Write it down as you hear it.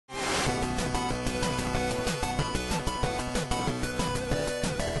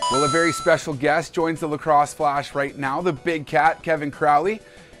Well, a very special guest joins the Lacrosse Flash right now, the big cat, Kevin Crowley.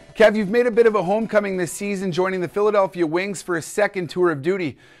 Kev, you've made a bit of a homecoming this season, joining the Philadelphia Wings for a second tour of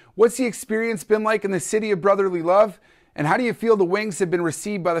duty. What's the experience been like in the city of brotherly love, and how do you feel the Wings have been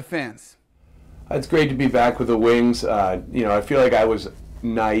received by the fans? It's great to be back with the Wings. I feel like I was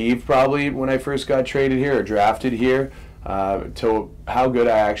naive probably when I first got traded here or drafted here to how good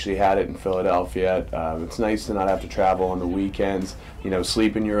I actually had it in Philadelphia. It's nice to not have to travel on the weekends,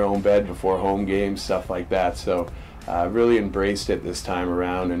 sleep in your own bed before home games, stuff like that. So I really embraced it this time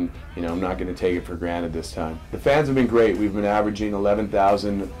around, and I'm not going to take it for granted this time. The fans have been great. We've been averaging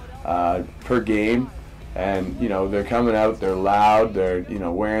 11,000 per game. And they're coming out, they're loud, they're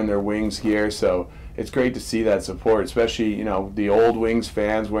wearing their Wings gear, so it's great to see that support, especially the old Wings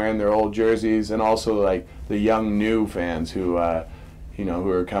fans wearing their old jerseys, and also like the young new fans who who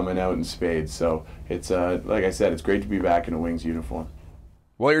are coming out in spades. So it's like I said, it's great to be back in a Wings uniform.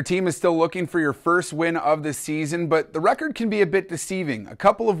 Well, your team is still looking for your first win of the season, but the record can be a bit deceiving. A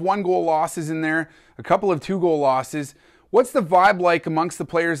couple of one-goal losses in there, a couple of two-goal losses. What's the vibe like amongst the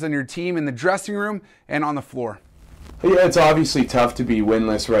players on your team in the dressing room and on the floor? Yeah, it's obviously tough to be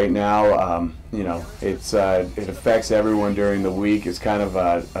winless right now. It affects everyone during the week. It's kind of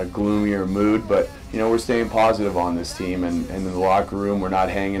a gloomier mood, but we're staying positive on this team, and in the locker room we're not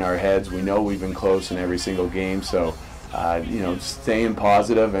hanging our heads. We know we've been close in every single game, so staying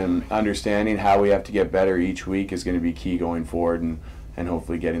positive and understanding how we have to get better each week is going to be key going forward, and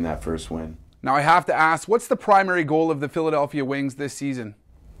hopefully getting that first win. Now I have to ask, what's the primary goal of the Philadelphia Wings this season?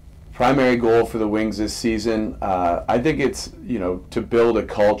 Primary goal for the Wings this season, I think it's to build a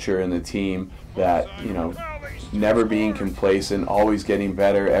culture in the team that never being complacent, always getting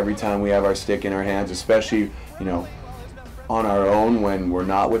better every time we have our stick in our hands, especially on our own when we're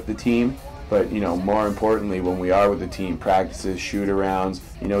not with the team, but more importantly when we are with the team, practices, shoot-arounds,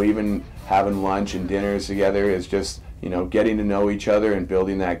 even having lunch and dinners together is just getting to know each other and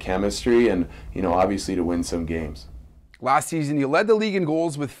building that chemistry, and obviously to win some games. Last season you led the league in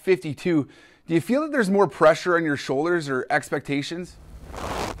goals with 52. Do you feel that there's more pressure on your shoulders or expectations?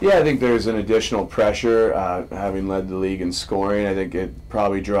 Yeah, I think there's an additional pressure having led the league in scoring. I think it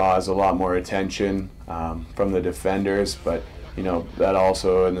probably draws a lot more attention from the defenders, but that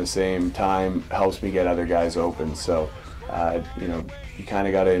also in the same time helps me get other guys open. So you kind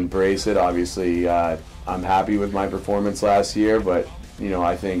of got to embrace it. Obviously I'm happy with my performance last year, but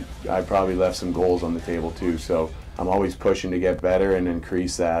I think I probably left some goals on the table too. So I'm always pushing to get better and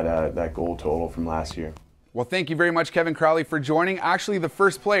increase that goal total from last year. Well, thank you very much, Kevin Crowley, for joining. Actually, the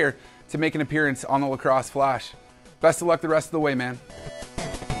first player to make an appearance on the Lacrosse Flash. Best of luck the rest of the way, man.